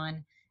would be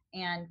on.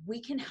 And we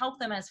can help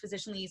them as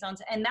physician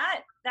liaisons. And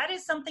that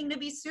is something to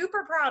be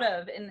super proud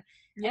of. And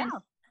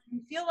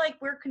feel like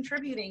we're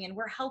contributing and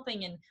we're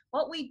helping, and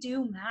what we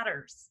do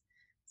matters.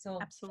 So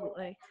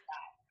absolutely.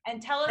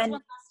 And tell us one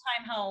last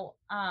time how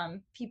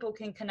people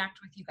can connect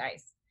with you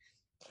guys.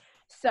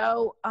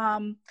 So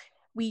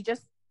we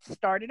just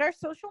started our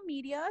social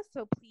media.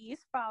 So please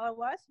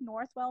follow us,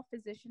 Northwell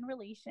Physician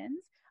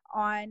Relations,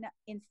 on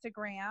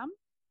Instagram.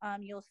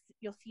 You'll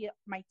see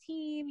my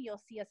team.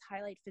 You'll see us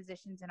highlight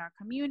physicians in our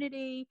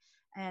community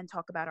and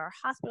talk about our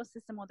hospital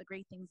system, all the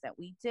great things that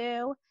we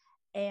do.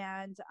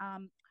 And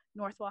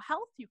Northwell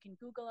Health, you can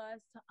Google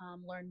us,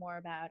 learn more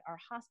about our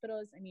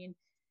hospitals. I mean,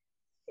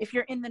 if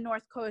you're in the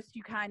North Coast,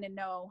 you kind of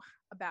know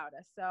about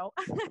us. So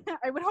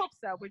I would hope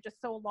so. We're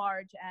just so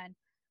large, and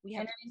we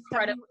have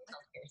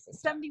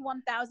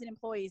 71,000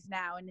 employees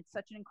now, and it's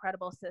such an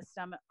incredible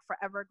system,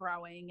 forever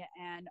growing.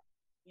 And,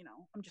 you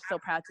know, I'm just so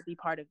proud to be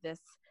part of this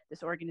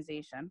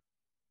organization.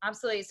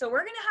 Absolutely. So we're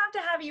going to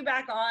have you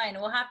back on.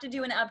 We'll have to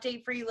do an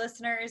update for you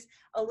listeners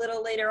a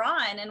little later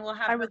on, and we'll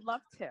have. I would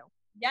love to.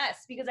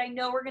 Yes, because I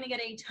know we're going to get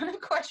a ton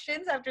of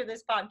questions after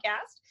this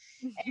podcast,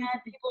 and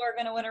people are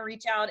going to want to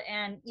reach out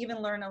and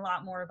even learn a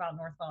lot more about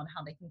Northwell and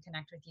how they can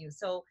connect with you.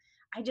 So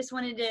I just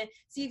wanted to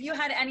see if you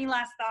had any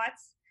last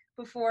thoughts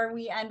before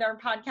we end our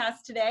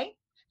podcast today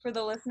for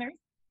the listeners.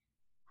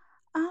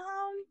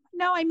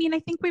 No, I mean, I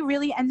think we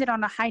really ended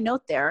on a high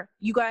note there.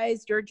 You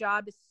guys, your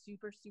job is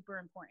super, super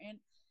important.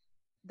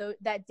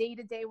 That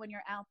day-to-day when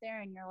you're out there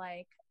and you're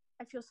like,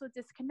 I feel so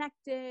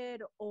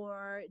disconnected,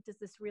 or does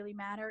this really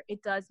matter?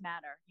 It does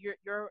matter.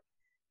 Your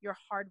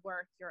hard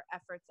work, your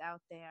efforts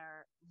out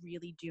there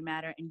really do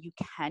matter, and you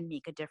can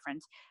make a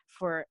difference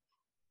for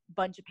a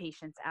bunch of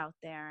patients out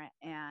there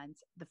and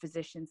the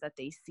physicians that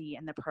they see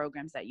and the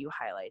programs that you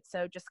highlight.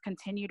 So just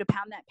continue to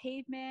pound that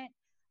pavement,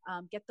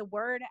 get the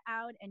word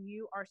out, and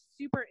you are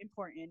super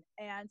important.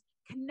 And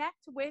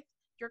connect with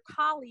your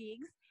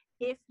colleagues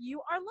if you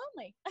are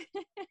lonely.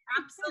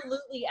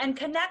 Absolutely. And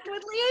connect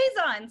with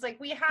liaisons. Like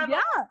we have,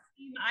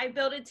 I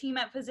built a team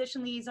at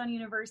Physician Liaison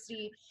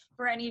University,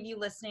 for any of you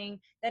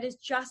listening, that is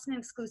just an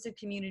exclusive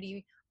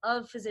community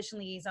of physician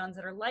liaisons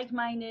that are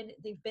like-minded.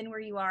 They've been where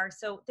you are.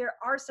 So there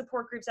are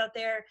support groups out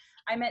there.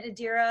 I met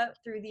Nadira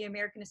through the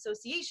American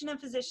Association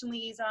of Physician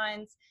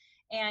Liaisons,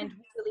 and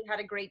we really had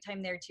a great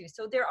time there too.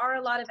 So there are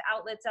a lot of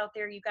outlets out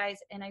there, you guys,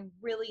 and I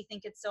really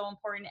think it's so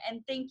important.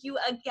 And thank you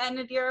again,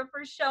 Nadira,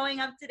 for showing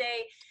up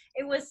today.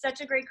 It was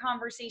such a great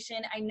conversation.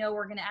 I know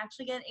we're going to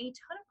actually get a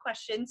ton of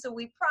questions, so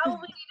we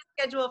probably need to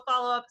schedule a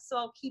follow-up. So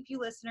I'll keep you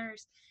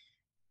listeners.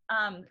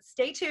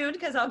 Stay tuned,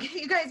 because I'll give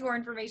you guys more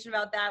information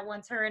about that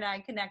once her and I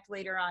connect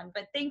later on.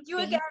 But thank you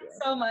again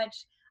so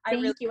much.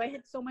 Thank you. I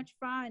had so much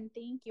fun.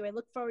 Thank you. I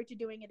look forward to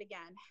doing it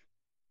again.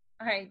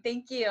 All right.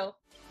 Thank you.